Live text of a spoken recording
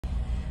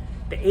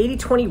The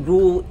 80-20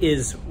 rule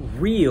is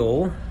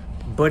real,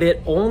 but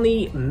it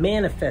only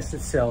manifests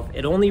itself,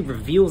 it only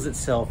reveals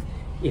itself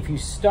if you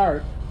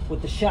start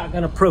with the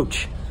shotgun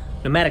approach.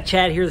 Nomadic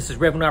Chad here, this is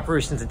Revenue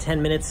Operations in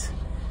 10 minutes.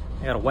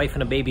 I got a wife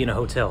and a baby in a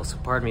hotel, so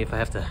pardon me if I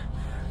have to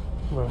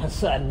run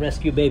outside and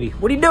rescue a baby.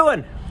 What are you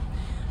doing?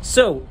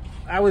 So,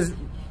 I was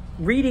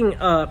reading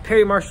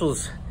Perry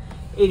Marshall's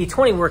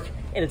 80-20 work,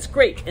 and it's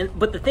great.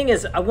 But the thing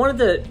is, I wanted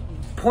to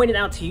point it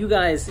out to you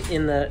guys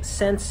in the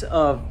sense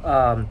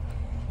of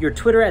your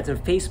Twitter ads and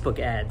Facebook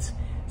ads.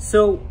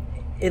 So,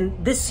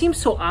 and this seems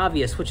so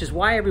obvious, which is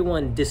why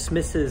everyone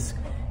dismisses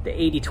the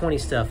 80-20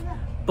 stuff.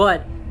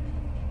 But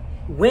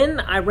when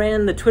I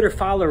ran the Twitter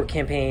follower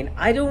campaign,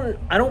 I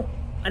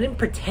didn't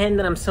pretend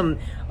that I'm some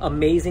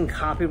amazing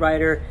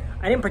copywriter.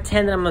 I didn't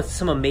pretend that I'm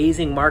some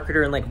amazing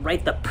marketer and like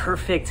write the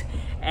perfect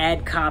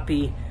ad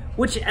copy.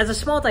 Which, as a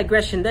small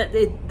digression,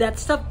 that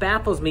stuff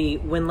baffles me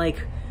when,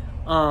 like,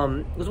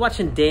 I was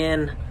watching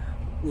Dan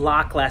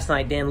Locke last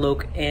night, Dan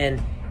Locke,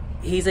 and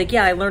he's like,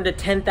 yeah, I learned a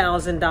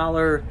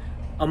 $10,000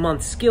 a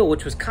month skill,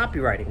 which was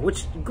copywriting,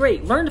 which,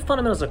 great, learn the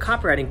fundamentals of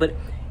copywriting. But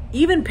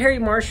even Perry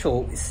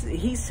Marshall,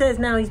 he says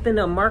now he's been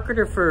a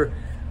marketer for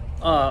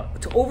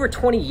over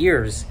 20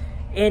 years,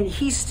 and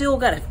he's still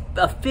got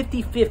a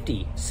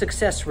 50-50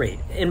 success rate.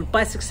 And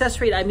by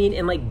success rate, I mean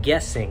in like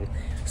guessing.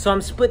 So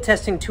I'm split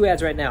testing 2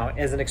 ads right now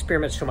as an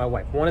experiment to show my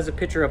wife. One is a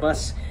picture of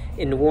us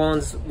in New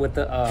Orleans with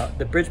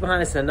the bridge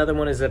behind us, and another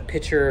one is a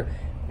picture,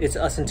 it's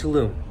us in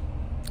Tulum.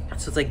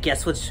 So it's like,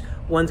 guess which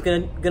one's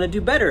gonna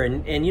do better?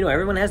 And you know,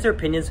 everyone has their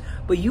opinions,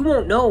 but you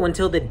won't know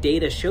until the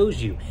data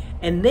shows you.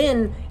 And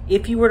then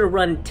if you were to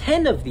run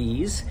 10 of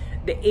these,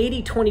 the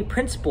 80-20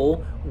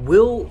 principle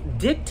will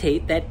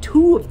dictate that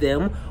 2 of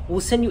them will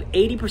send you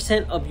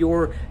 80% of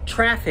your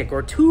traffic,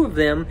 or 2 of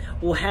them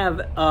will have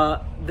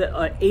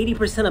the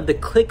 80% of the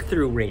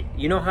click-through rate.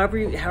 You know, however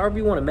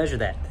you want to measure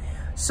that.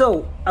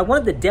 So I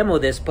wanted to demo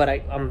this, but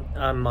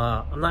I'm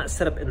not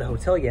set up in the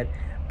hotel yet.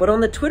 But on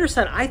the Twitter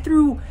side, I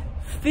threw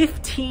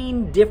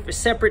 15 different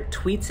separate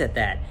tweets at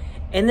that.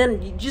 And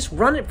then you just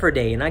run it for a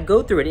day, and I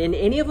go through it. And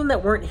any of them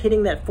that weren't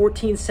hitting that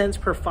 14 cents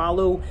per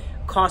follow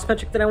cost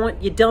metric that I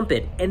want, you dump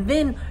it. And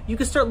then you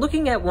can start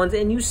looking at ones,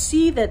 and you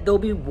see that there'll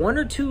be 1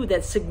 or 2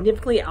 that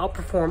significantly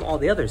outperform all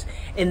the others.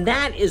 And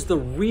that is the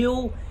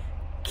real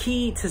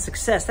key to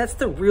success. That's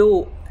the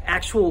real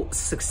actual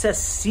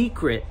success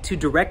secret to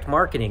direct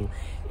marketing.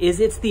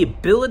 It's the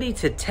ability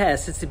to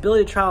test, it's the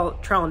ability to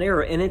trial and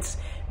error, and it's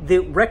the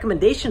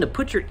recommendation to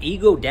put your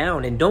ego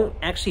down and don't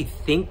actually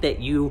think that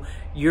you've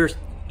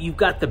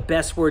got the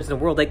best words in the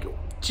world. Like,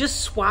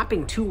 just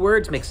swapping 2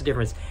 words makes a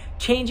difference.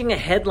 Changing a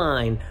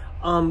headline,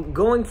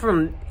 going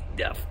from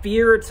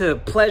fear to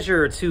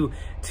pleasure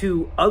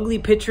to ugly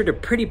picture to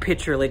pretty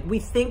picture. Like, we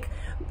think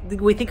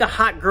a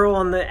hot girl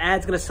on the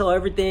ad's gonna sell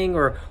everything,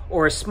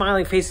 or a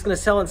smiling face is gonna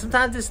sell, and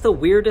sometimes it's the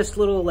weirdest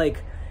little,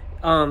 like,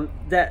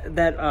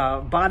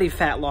 that body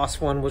fat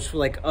loss one, which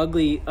like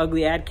ugly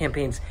ad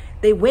campaigns,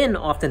 they win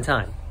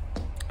oftentimes.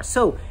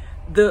 So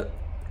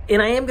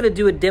and I am going to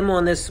do a demo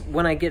on this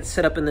when I get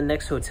set up in the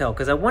next hotel,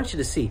 because I want you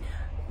to see.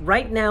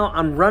 Right now,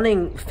 I'm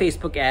running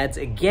Facebook ads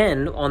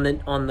again on the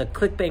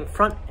ClickBank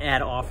front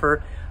ad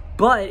offer,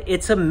 but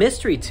it's a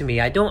mystery to me.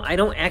 I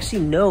don't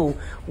actually know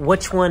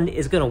which one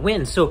is going to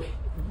win. So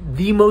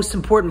the most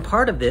important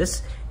part of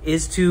this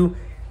is to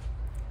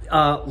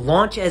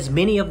launch as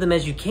many of them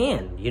as you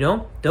can. You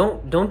know,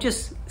 don't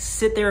just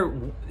sit there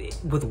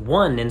with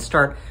one and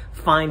start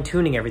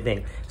fine-tuning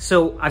everything.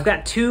 So I've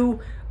got 2.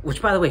 Which,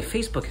 by the way,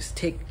 Facebook has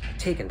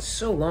taken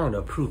so long to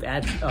approve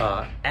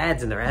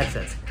ads in their ad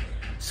sets.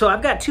 So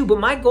I've got 2, but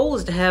my goal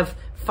is to have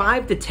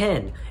 5 to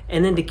 10,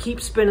 and then to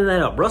keep spinning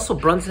that up. Russell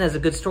Brunson has a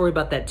good story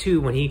about that too,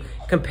 when he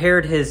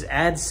compared his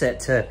ad set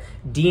to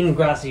Dean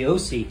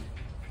Graziosi,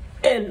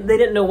 and they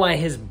didn't know why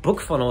his book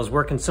funnel was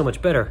working so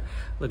much better.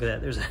 Look at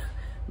that. There's a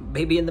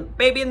baby in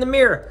the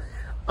mirror.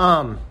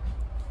 And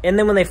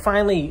then when they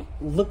finally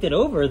looked it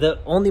over, the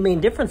only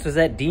main difference was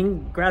that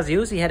Dean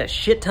Graziosi had a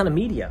shit ton of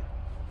media.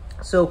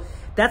 So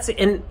that's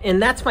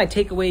my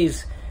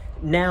takeaways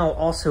now,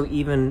 also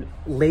even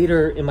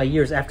later in my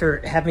years,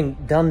 after having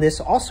done this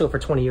also for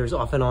 20 years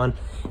off and on,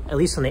 at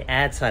least on the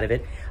ad side of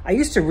it. I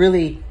used to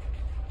really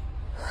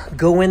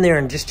go in there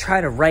and just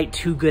try to write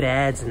 2 good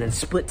ads and then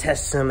split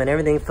test them, and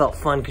everything felt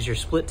fun because you're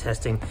split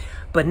testing.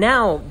 But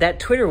now that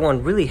Twitter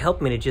one really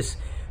helped me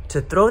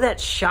to throw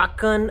that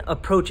shotgun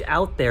approach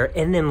out there,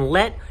 and then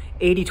let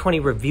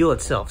 80-20 reveal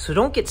itself. So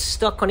don't get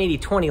stuck on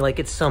 80-20 like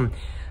it's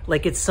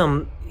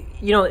some,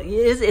 you know,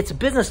 it's a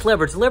business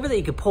lever. It's a lever that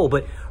you can pull,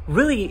 but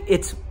really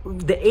it's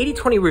the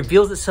 80-20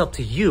 reveals itself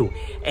to you.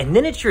 And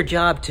then it's your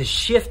job to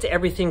shift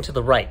everything to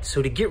the right.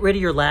 So to get rid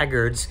of your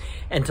laggards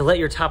and to let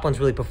your top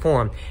ones really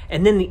perform.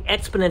 And then the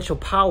exponential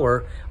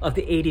power of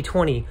the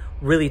 80-20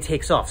 really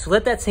takes off. So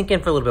let that sink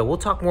in for a little bit. We'll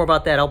talk more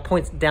about that. I'll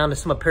point down to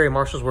some of Perry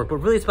Marshall's work, but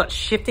really it's about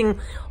shifting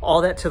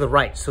all that to the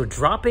right. So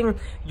dropping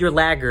your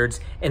laggards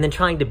and then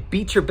trying to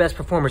beat your best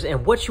performers.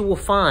 And what you will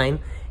find,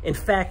 in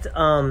fact,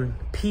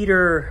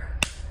 Peter,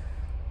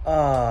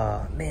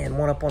 man,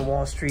 One Up on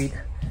Wall Street.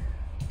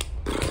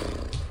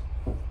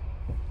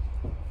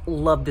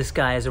 love this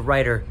guy as a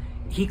writer.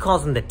 He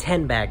calls them the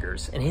 10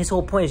 baggers. And his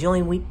whole point is you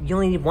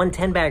only need one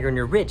 10 bagger and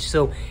you're rich.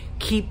 So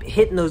keep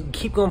hitting those,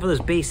 keep going for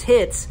those base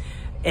hits,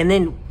 and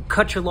then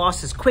cut your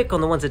losses quick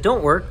on the ones that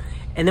don't work.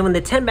 And then when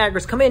the 10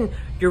 baggers come in,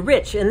 you're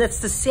rich. And that's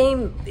the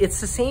same,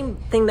 it's the same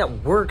thing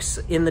that works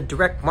in the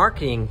direct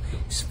marketing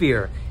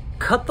sphere.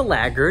 Cut the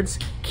laggards,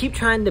 keep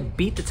trying to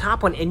beat the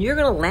top one, and you're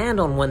gonna land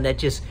on one that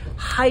just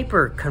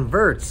hyper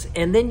converts.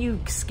 And then you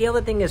scale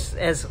the thing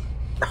as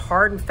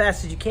hard and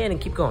fast as you can and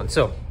keep going.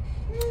 So,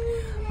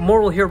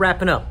 moral here,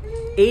 wrapping up.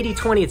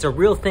 80-20, it's a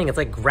real thing. It's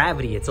like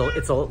gravity. It's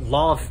a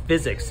law of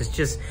physics. It's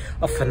just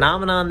a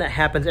phenomenon that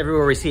happens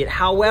everywhere we see it.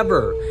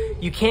 However,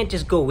 you can't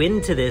just go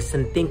into this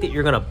and think that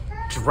you're gonna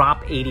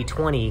drop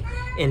 80-20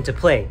 into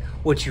play.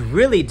 What you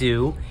really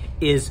do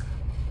is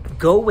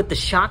go with the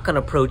shotgun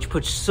approach,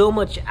 put so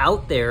much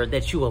out there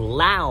that you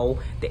allow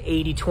the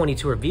 80-20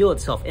 to reveal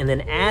itself. And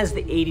then as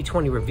the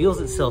 80-20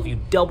 reveals itself, you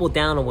double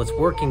down on what's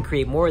working,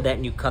 create more of that,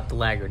 and you cut the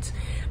laggards.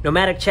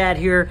 Nomadic Chad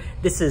here.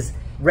 This is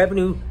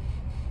Revenue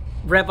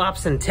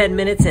RevOps in 10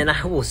 minutes, and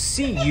I will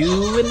see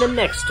you in the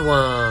next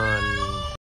one.